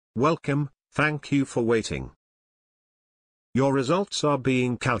Welcome, thank you for waiting. Your results are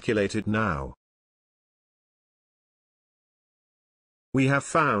being calculated now. We have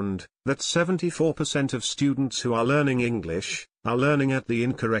found that 74% of students who are learning English are learning at the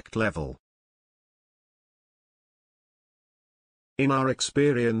incorrect level. In our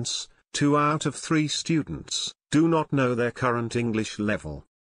experience, 2 out of 3 students do not know their current English level.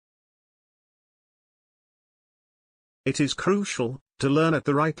 It is crucial to learn at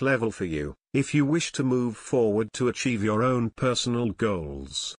the right level for you, if you wish to move forward to achieve your own personal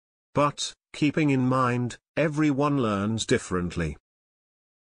goals. But, keeping in mind, everyone learns differently.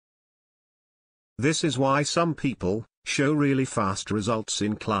 This is why some people show really fast results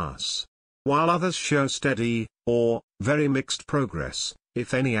in class, while others show steady, or very mixed progress,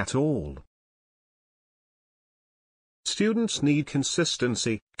 if any at all. Students need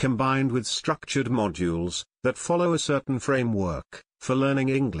consistency, combined with structured modules that follow a certain framework for learning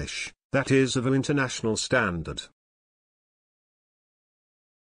English that is of an international standard.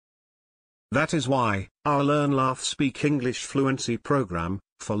 That is why our Learn Laugh Speak English Fluency program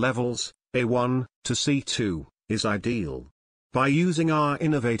for levels A1 to C2 is ideal. By using our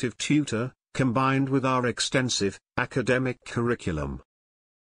innovative tutor combined with our extensive academic curriculum,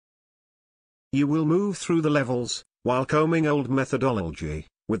 you will move through the levels while combing old methodology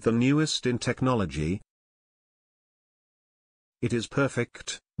with the newest in technology. It is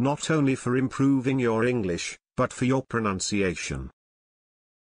perfect, not only for improving your English, but for your pronunciation.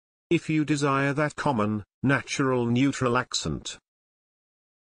 If you desire that common, natural neutral accent,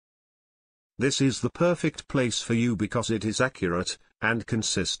 this is the perfect place for you because it is accurate and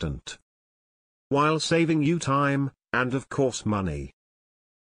consistent, while saving you time, and of course money.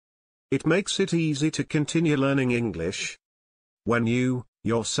 It makes it easy to continue learning English when you,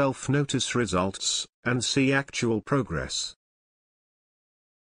 yourself notice results, and see actual progress.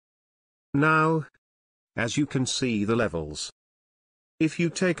 Now, as you can see the levels. If you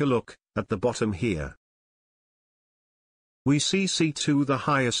take a look at the bottom here, we see C2 the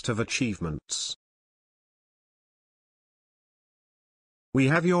highest of achievements. We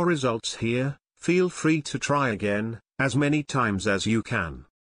have your results here, feel free to try again, as many times as you can.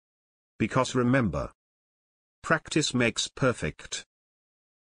 Because remember, practice makes perfect.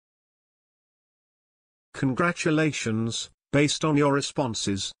 Congratulations, based on your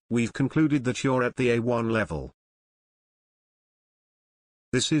responses, we've concluded that you're at the A1 level.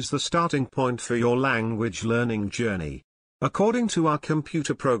 This is the starting point for your language learning journey. According to our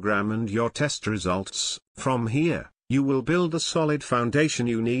computer program and your test results, from here, you will build a solid foundation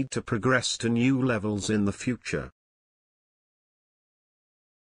you need to progress to new levels in the future.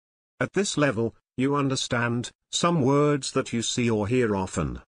 At this level, you understand some words that you see or hear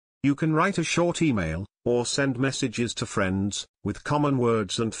often. You can write a short email, or send messages to friends, with common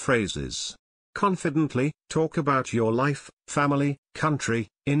words and phrases. Confidently, talk about your life, family, country,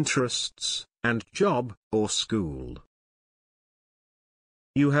 interests, and job, or school.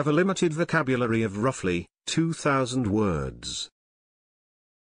 You have a limited vocabulary of roughly 2,000 words.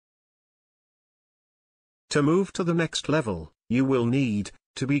 To move to the next level, you will need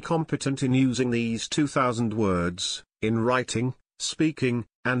to be competent in using these 2,000 words, in writing, speaking,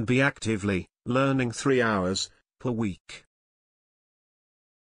 and be actively learning 3 hours per week.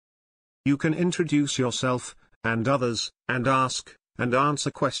 You can introduce yourself, and others, and ask, and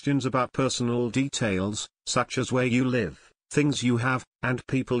answer questions about personal details, such as where you live, things you have, and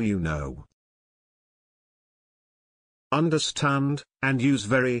people you know. Understand, and use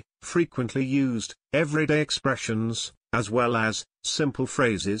very frequently used, everyday expressions, as well as simple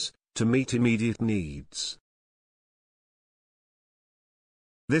phrases, to meet immediate needs.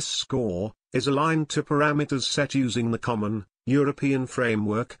 This score is aligned to parameters set using the common European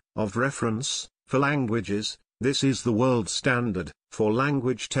framework of reference for languages. This is the world standard for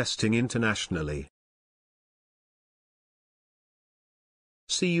language testing internationally.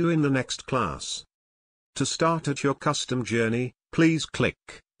 See you in the next class. To start at your custom journey, please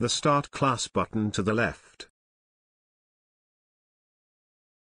click the Start Class button to the left.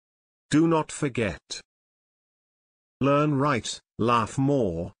 Do not forget. Learn, write, laugh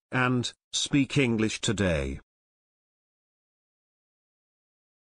more, and speak English today.